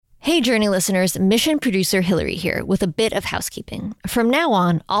Hey Journey listeners, mission producer Hillary here with a bit of housekeeping. From now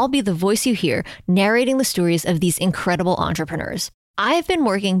on, I'll be the voice you hear narrating the stories of these incredible entrepreneurs. I've been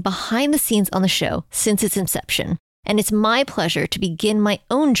working behind the scenes on the show since its inception, and it's my pleasure to begin my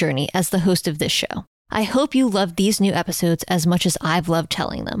own journey as the host of this show. I hope you love these new episodes as much as I've loved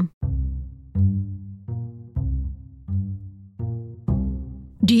telling them.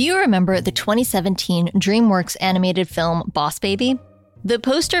 Do you remember the 2017 DreamWorks animated film Boss Baby? The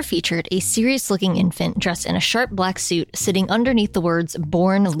poster featured a serious-looking infant dressed in a sharp black suit sitting underneath the words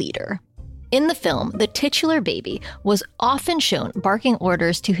 "Born Leader." In the film, the titular baby was often shown barking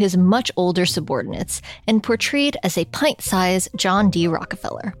orders to his much older subordinates and portrayed as a pint-sized John D.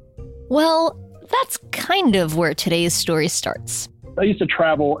 Rockefeller. Well, that's kind of where today's story starts. I used to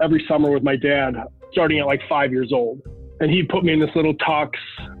travel every summer with my dad, starting at like 5 years old. And he'd put me in this little tux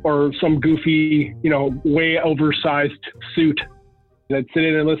or some goofy, way oversized suit. I'd sit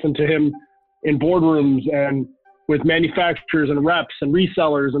in and listen to him in boardrooms and with manufacturers and reps and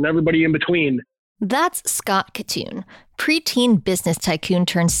resellers and everybody in between. That's Scott Kitun, preteen business tycoon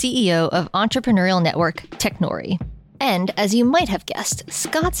turned CEO of entrepreneurial network Technori. And as you might have guessed,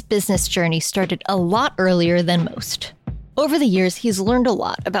 Scott's business journey started a lot earlier than most. Over the years, he's learned a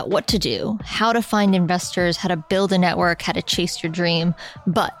lot about what to do, how to find investors, how to build a network, how to chase your dream.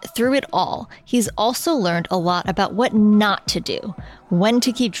 But through it all, he's also learned a lot about what not to do, when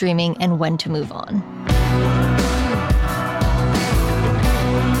to keep dreaming, and when to move on.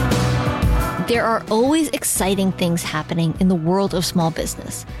 There are always exciting things happening in the world of small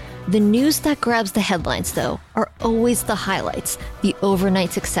business. The news that grabs the headlines, though, are always the highlights, the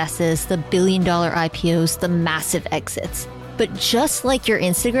overnight successes, the billion-dollar IPOs, the massive exits. But just like your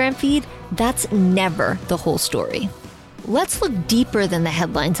Instagram feed, that's never the whole story. Let's look deeper than the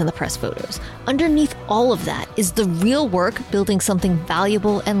headlines and the press photos. Underneath all of that is the real work building something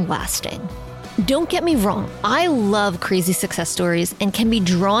valuable and lasting. Don't get me wrong, I love crazy success stories and can be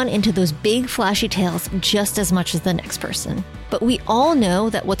drawn into those big flashy tales just as much as the next person. But we all know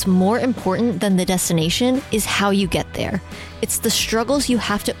that what's more important than the destination is how you get there. It's the struggles you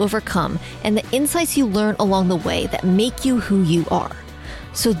have to overcome and the insights you learn along the way that make you who you are.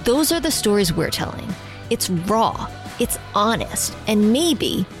 So those are the stories we're telling. It's raw, it's honest, and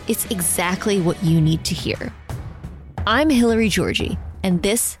maybe it's exactly what you need to hear. I'm Hillary Georgie, and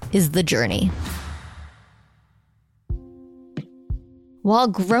this is The Journey. While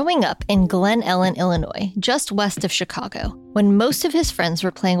growing up in Glen Ellen, Illinois, just west of Chicago, when most of his friends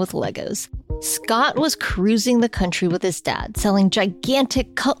were playing with Legos, Scott was cruising the country with his dad, selling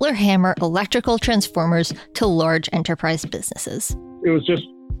gigantic Cutler hammer electrical transformers to large enterprise businesses. It was just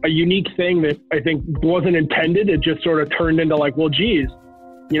a unique thing that I think wasn't intended. It just sort of turned into like, well, geez,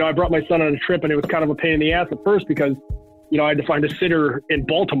 I brought my son on a trip and it was kind of a pain in the ass at first because, I had to find a sitter in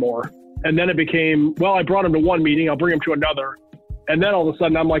Baltimore. And then it became, well, I brought him to one meeting, I'll bring him to another. And then all of a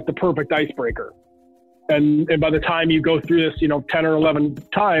sudden, I'm like the perfect icebreaker. And by the time you go through this, 10 or 11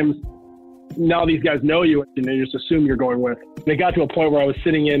 times, now these guys know you and they just assume you're going with. And it got to a point where I was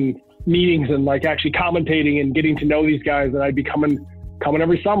sitting in meetings and like actually commentating and getting to know these guys. And I'd be coming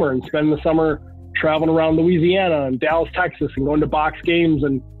every summer and spending the summer traveling around Louisiana and Dallas, Texas, and going to box games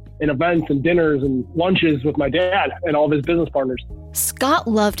and events and dinners and lunches with my dad and all of his business partners. Scott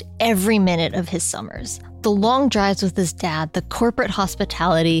loved every minute of his summers. The long drives with his dad, the corporate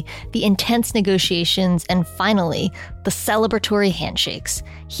hospitality, the intense negotiations, and finally, the celebratory handshakes.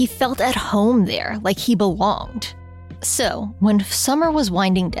 He felt at home there, like he belonged. So, when summer was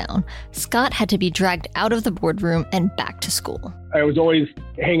winding down, Scott had to be dragged out of the boardroom and back to school. I was always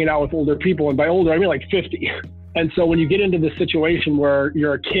hanging out with older people, and by older, I mean like 50. And so when you get into this situation where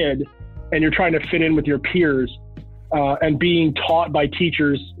you're a kid and you're trying to fit in with your peers and being taught by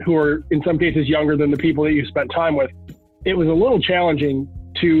teachers who are in some cases younger than the people that you spent time with, it was a little challenging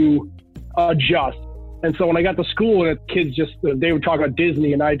to adjust. And so when I got to school and kids they would talk about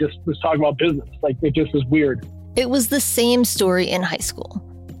Disney and I just was talking about business, like it just was weird. It was the same story in high school.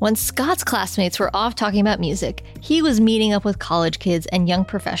 When Scott's classmates were off talking about music, he was meeting up with college kids and young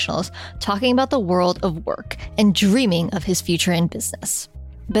professionals talking about the world of work and dreaming of his future in business.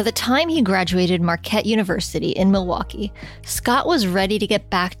 By the time he graduated Marquette University in Milwaukee, Scott was ready to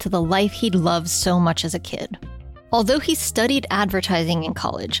get back to the life he'd loved so much as a kid. Although he studied advertising in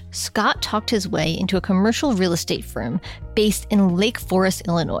college, Scott talked his way into a commercial real estate firm based in Lake Forest,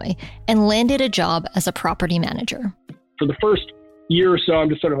 Illinois, and landed a job as a property manager. For the first year or so, I'm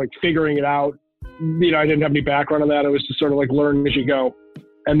just sort of like figuring it out. I didn't have any background on that. I was just sort of like learning as you go.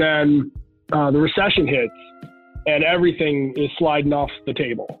 And then the recession hits and everything is sliding off the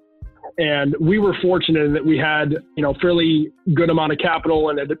table. And we were fortunate in that we had, fairly good amount of capital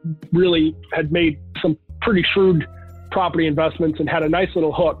and had made some pretty shrewd property investments and had a nice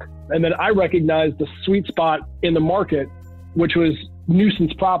little hook. And then I recognized the sweet spot in the market, which was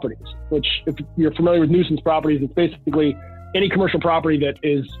nuisance properties, which if you're familiar with nuisance properties, it's basically any commercial property that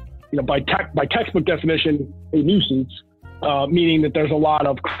is, by textbook definition, a nuisance, meaning that there's a lot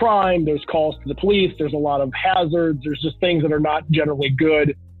of crime, there's calls to the police, there's a lot of hazards, there's just things that are not generally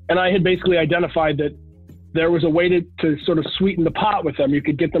good. And I had basically identified that there was a way to sort of sweeten the pot with them. You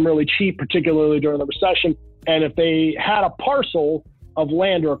could get them really cheap, particularly during the recession. And if they had a parcel of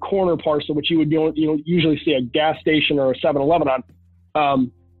land or a corner parcel, which you would usually see a gas station or a 7-Eleven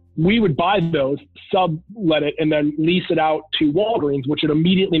on, we would buy those, sublet it, and then lease it out to Walgreens, which would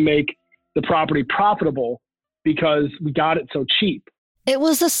immediately make the property profitable because we got it so cheap. It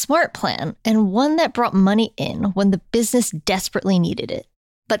was a smart plan and one that brought money in when the business desperately needed it.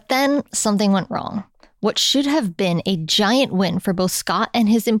 But then something went wrong. What should have been a giant win for both Scott and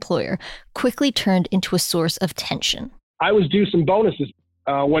his employer quickly turned into a source of tension. I was due some bonuses.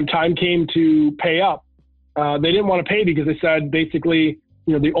 When time came to pay up, they didn't want to pay because they said basically,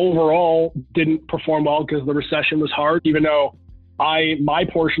 the overall didn't perform well because the recession was hard. Even though my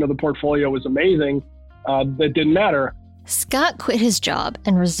portion of the portfolio was amazing, that didn't matter. Scott quit his job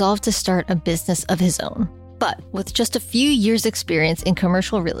and resolved to start a business of his own. But with just a few years' experience in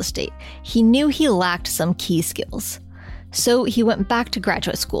commercial real estate, he knew he lacked some key skills. So he went back to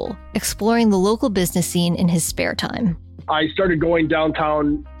graduate school, exploring the local business scene in his spare time. I started going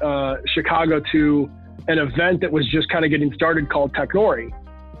downtown Chicago to an event that was just kind of getting started called Technori.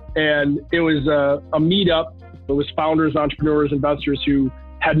 And it was a meetup. It was founders, entrepreneurs, investors who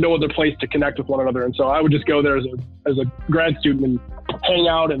had no other place to connect with one another. And so I would just go there as a grad student and hang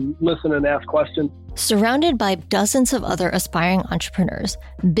out and listen and ask questions. Surrounded by dozens of other aspiring entrepreneurs,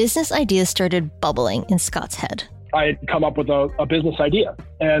 business ideas started bubbling in Scott's head. I had come up with a business idea.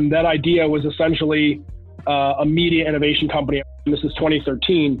 And that idea was essentially a media innovation company. This is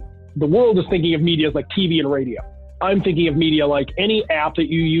 2013. The world is thinking of media as like TV and radio. I'm thinking of media like any app that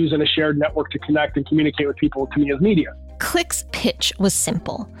you use in a shared network to connect and communicate with people to me as media. Click's pitch was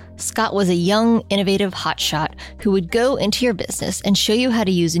simple. Scott was a young, innovative hotshot who would go into your business and show you how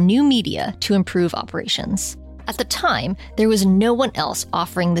to use new media to improve operations. At the time, there was no one else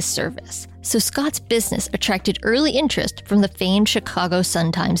offering this service, so Scott's business attracted early interest from the famed Chicago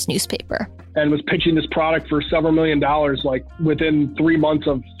Sun-Times newspaper. And was pitching this product for several $1 million, like within 3 months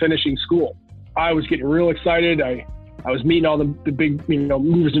of finishing school. I was getting real excited. I was meeting all the big,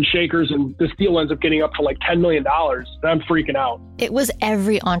 movers and shakers, and this deal ends up getting up to like $10 million. I'm freaking out. It was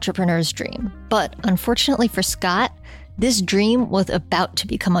every entrepreneur's dream. But unfortunately for Scott, this dream was about to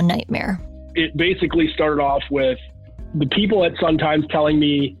become a nightmare. It basically started off with the people at Sun-Times telling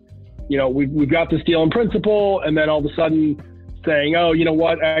me, we've got this deal in principle, and then all of a sudden saying, oh, you know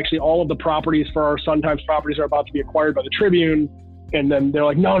what, actually all of the properties for our Sun-Times properties are about to be acquired by the Tribune. And then they're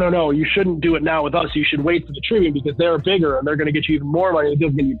like, no, you shouldn't do it now with us. You should wait for the Tribune because they're bigger and they're going to get you even more money. The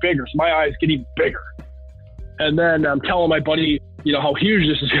deal's going to be bigger. So my eyes get even bigger. And then I'm telling my buddy, how huge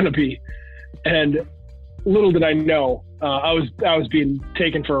this is going to be. And little did I know, I was being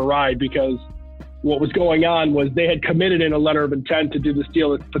taken for a ride because what was going on was they had committed in a letter of intent to do this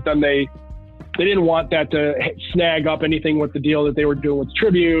deal, but then they didn't want that to snag up anything with the deal that they were doing with the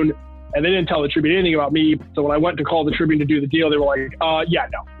Tribune. And they didn't tell the Tribune anything about me. So when I went to call the Tribune to do the deal, they were like, yeah,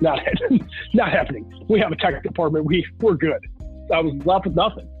 no, not happening. We have a tech department. We're good. I was left with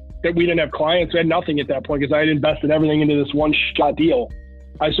nothing. We didn't have clients. We had nothing at that point because I had invested everything into this one-shot deal.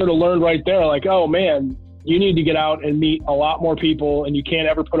 I sort of learned right there, like, oh, man, you need to get out and meet a lot more people, and you can't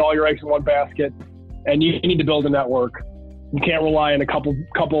ever put all your eggs in one basket, and you need to build a network. You can't rely on a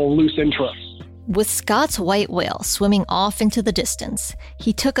couple loose interests. With Scott's white whale swimming off into the distance,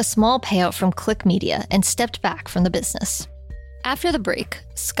 he took a small payout from Click Media and stepped back from the business. After the break,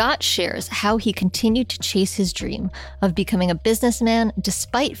 Scott shares how he continued to chase his dream of becoming a businessman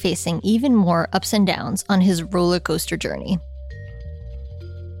despite facing even more ups and downs on his roller coaster journey.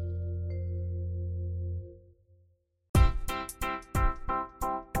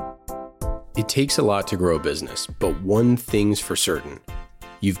 It takes a lot to grow a business, but one thing's for certain.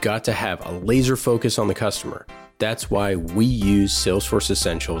 You've got to have a laser focus on the customer. That's why we use Salesforce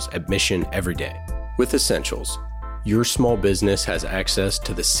Essentials at Mission every day. With Essentials, your small business has access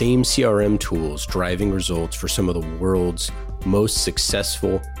to the same CRM tools driving results for some of the world's most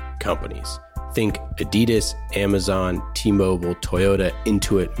successful companies. Think Adidas, Amazon, T-Mobile, Toyota,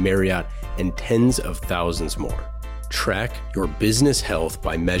 Intuit, Marriott, and tens of thousands more. Track your business health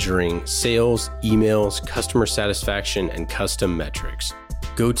by measuring sales, emails, customer satisfaction, and custom metrics.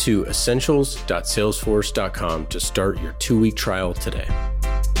 Go to essentials.salesforce.com to start your 2-week trial today.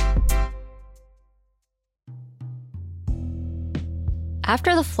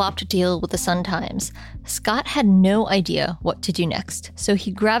 After the flopped deal with the Sun-Times, Scott had no idea what to do next, so he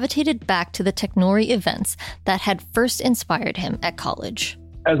gravitated back to the Technori events that had first inspired him at college.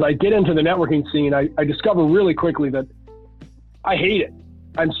 As I get into the networking scene, I discover really quickly that I hate it.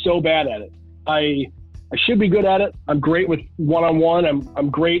 I'm so bad at it. I should be good at it. I'm great with one-on-one. I'm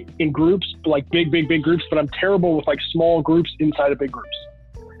great in groups, like big groups, but I'm terrible with like small groups inside of big groups.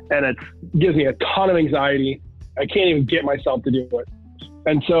 And it gives me a ton of anxiety. I can't even get myself to do it.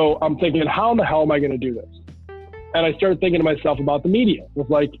 And so I'm thinking, how in the hell am I going to do this? And I started thinking to myself about the media. It was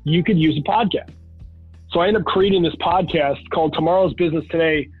like, you could use a podcast. So I ended up creating this podcast called Tomorrow's Business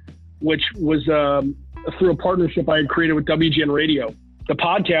Today, which was through a partnership I had created with WGN Radio. The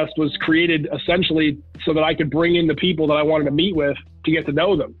podcast was created essentially so that I could bring in the people that I wanted to meet with to get to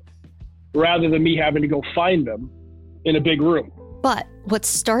know them, rather than me having to go find them in a big room. But what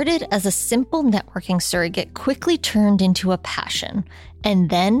started as a simple networking surrogate quickly turned into a passion, and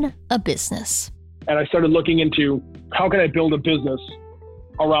then a business. And I started looking into how can I build a business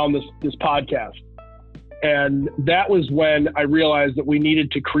around this podcast. And that was when I realized that we needed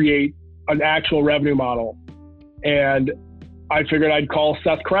to create an actual revenue model. And I figured I'd call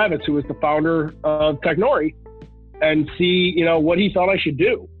Seth Kravitz, who was the founder of Technori, and see, what he thought I should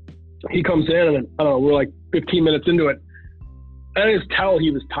do. He comes in and I don't know, we're like 15 minutes into it. And I just tell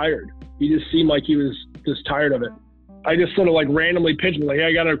he was tired. He just seemed like he was just tired of it. I just sort of like randomly pitched him, like, hey,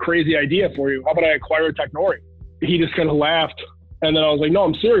 I got a crazy idea for you. How about I acquire Technori? He just kind of laughed. And then I was like, no,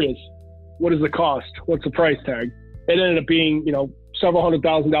 I'm serious. What is the cost? What's the price tag? It ended up being, several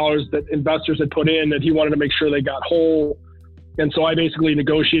 $100,000 that investors had put in that he wanted to make sure they got whole. And so I basically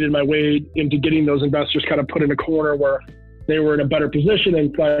negotiated my way into getting those investors kind of put in a corner where they were in a better position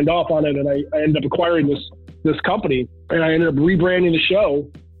and signed off on it. And I ended up acquiring this company, and I ended up rebranding the show.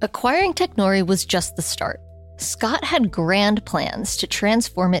 Acquiring Technori was just the start. Scott had grand plans to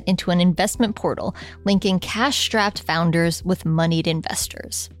transform it into an investment portal, linking cash-strapped founders with moneyed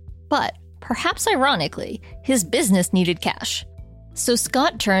investors. But, perhaps ironically, his business needed cash. So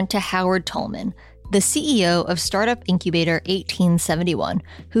Scott turned to Howard Tolman, the CEO of startup incubator 1871,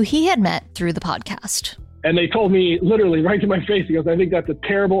 who he had met through the podcast. And they told me literally right to my face, he goes, I think that's a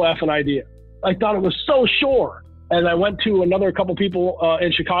terrible effing idea. I thought it was so sure. And I went to another couple people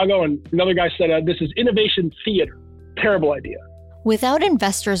in Chicago, and another guy said, this is innovation theater. Terrible idea. Without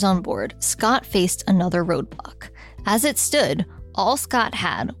investors on board, Scott faced another roadblock. As it stood, all Scott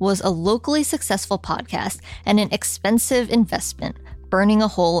had was a locally successful podcast and an expensive investment burning a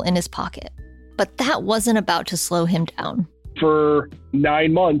hole in his pocket. But that wasn't about to slow him down. For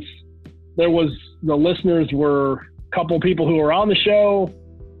 9 months, the listeners were a couple people who were on the show,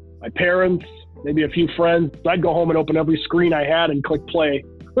 my parents, maybe a few friends. I'd go home and open every screen I had and click play,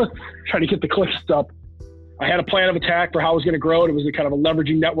 try to get the clicks up. I had a plan of attack for how I was going to grow it. It was a kind of a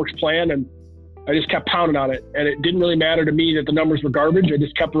leveraging networks plan, and I just kept pounding on it. And it didn't really matter to me that the numbers were garbage. I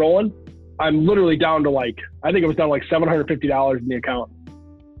just kept rolling. I'm literally down to I think it was down to $750 in the account.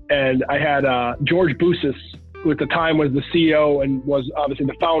 And I had George Boussis, who at the time was the CEO and was obviously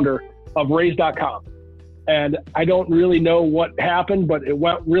the founder of Raise.com. And I don't really know what happened, but it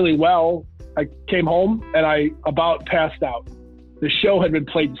went really well. I came home and I about passed out. The show had been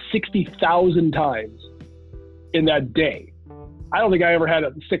played 60,000 times in that day. I don't think I ever had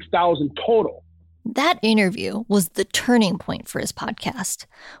 6,000 total. That interview was the turning point for his podcast.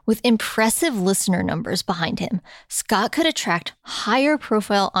 With impressive listener numbers behind him, Scott could attract higher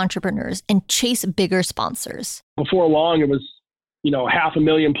profile entrepreneurs and chase bigger sponsors. Before long, it was,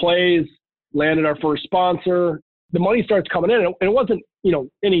 500,000 plays, landed our first sponsor. The money starts coming in, and it wasn't,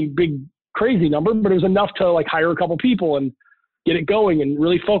 any big crazy number, but it was enough to hire a couple people and get it going and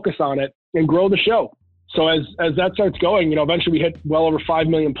really focus on it and grow the show. So as that starts going, eventually we hit well over 5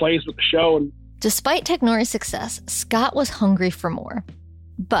 million plays with the show. And despite Technori's success, Scott was hungry for more.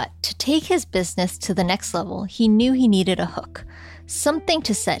 But to take his business to the next level, he knew he needed a hook, something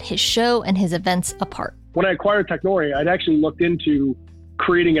to set his show and his events apart. When I acquired Technori, I'd actually looked into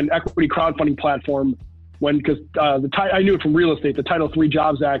creating an equity crowdfunding platform because I knew it from real estate. The Title III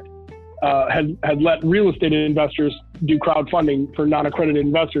Jobs Act had let real estate investors do crowdfunding for non-accredited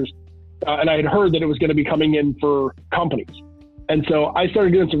investors. And I had heard that it was going to be coming in for companies. And so I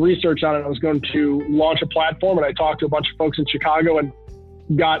started doing some research on it. I was going to launch a platform, and I talked to a bunch of folks in Chicago and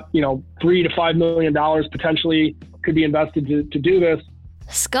got, $3 to $5 million potentially could be invested to do this.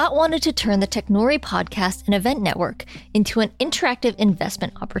 Scott wanted to turn the Technori podcast and event network into an interactive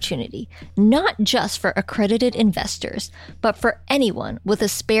investment opportunity, not just for accredited investors, but for anyone with a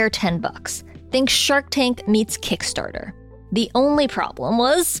spare $10. Think Shark Tank meets Kickstarter. The only problem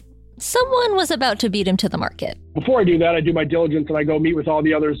was someone was about to beat him to the market. Before I do that, I do my diligence and I go meet with all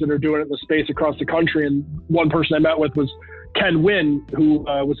the others that are doing it in the space across the country. And one person I met with was Ken Wynn, who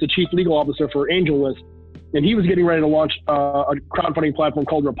was the chief legal officer for AngelList. And he was getting ready to launch a crowdfunding platform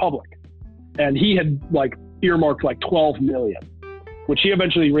called Republic. And he had earmarked $12 million, which he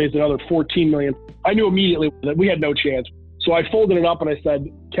eventually raised another $14 million. I knew immediately that we had no chance. So I folded it up and I said,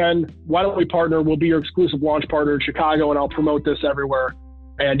 Ken, why don't we partner? We'll be your exclusive launch partner in Chicago and I'll promote this everywhere.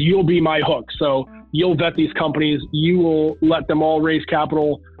 And you'll be my hook. So you'll vet these companies. You will let them all raise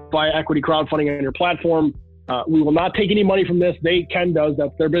capital via equity crowdfunding on your platform. We will not take any money from this. Ken does,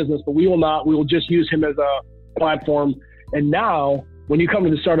 that's their business, but we will not. We will just use him as a platform. And now when you come to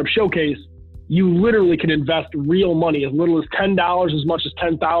the Startup Showcase, you literally can invest real money, as little as $10, as much as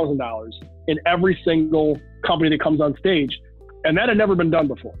 $10,000 in every single company that comes on stage. And that had never been done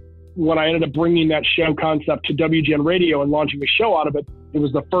before. When I ended up bringing that show concept to WGN Radio and launching a show out of it, it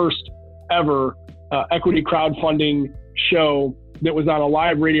was the first ever equity crowdfunding show that was on a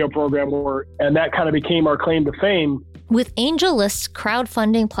live radio program, and that kind of became our claim to fame. With AngelList's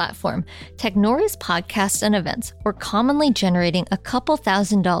crowdfunding platform, Technori's podcasts and events were commonly generating a couple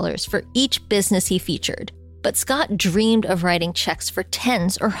 $1,000s for each business he featured. But Scott dreamed of writing checks for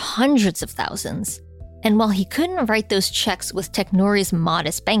tens or hundreds of thousands. And while he couldn't write those checks with Technori's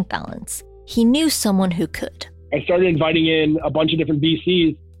modest bank balance, he knew someone who could. I started inviting in a bunch of different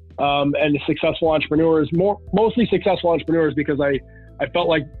VCs and successful entrepreneurs, mostly successful entrepreneurs, because I felt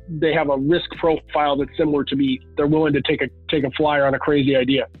like they have a risk profile that's similar to me. They're willing to take a flyer on a crazy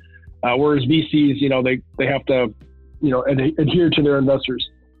idea. Whereas VCs, they have to, adhere to their investors.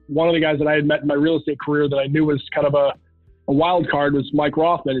 One of the guys that I had met in my real estate career that I knew was kind of a wild card was Mike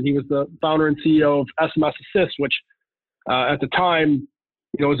Rothman, and he was the founder and CEO of SMS Assist, which at the time,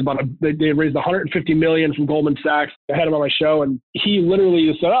 it was they raised $150 million from Goldman Sachs. I had him on my show, and he literally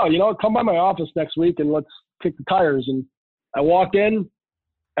just said, come by my office next week and let's kick the tires. And I walked in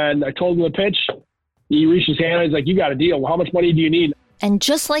and I told him the pitch. He reached his hand and he's like, you got a deal. Well, how much money do you need? And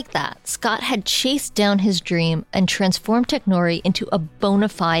just like that, Scott had chased down his dream and transformed Technori into a bona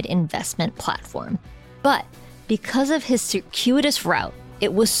fide investment platform. But because of his circuitous route,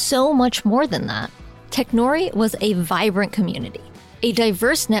 it was so much more than that. Technori was a vibrant community, a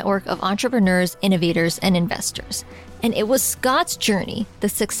diverse network of entrepreneurs, innovators, and investors. And it was Scott's journey, the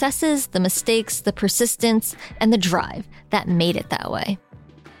successes, the mistakes, the persistence, and the drive that made it that way.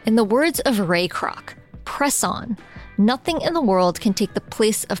 In the words of Ray Kroc, press on. Nothing in the world can take the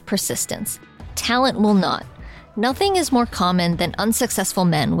place of persistence. Talent will not. Nothing is more common than unsuccessful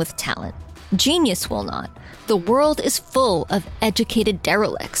men with talent. Genius will not. The world is full of educated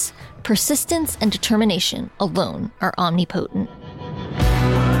derelicts. Persistence and determination alone are omnipotent.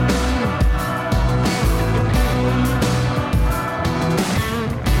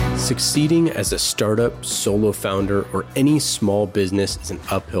 Succeeding as a startup, solo founder, or any small business is an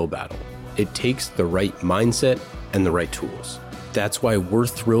uphill battle. It takes the right mindset and the right tools. That's why we're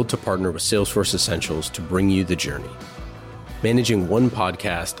thrilled to partner with Salesforce Essentials to bring you the journey. Managing one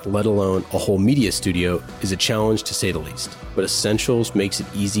podcast, let alone a whole media studio, is a challenge to say the least. But Essentials makes it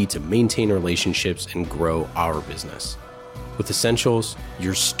easy to maintain relationships and grow our business. With Essentials,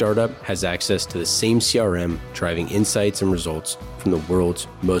 your startup has access to the same CRM, driving insights and results from the world's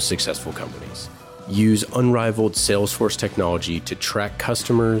most successful companies. Use unrivaled Salesforce technology to track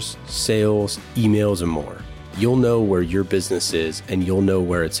customers, sales, emails, and more. You'll know where your business is, and you'll know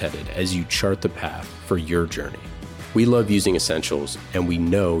where it's headed as you chart the path for your journey. We love using Essentials, and we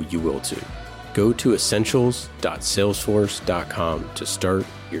know you will too. Go to essentials.salesforce.com to start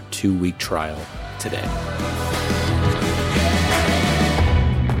your 2-week trial today.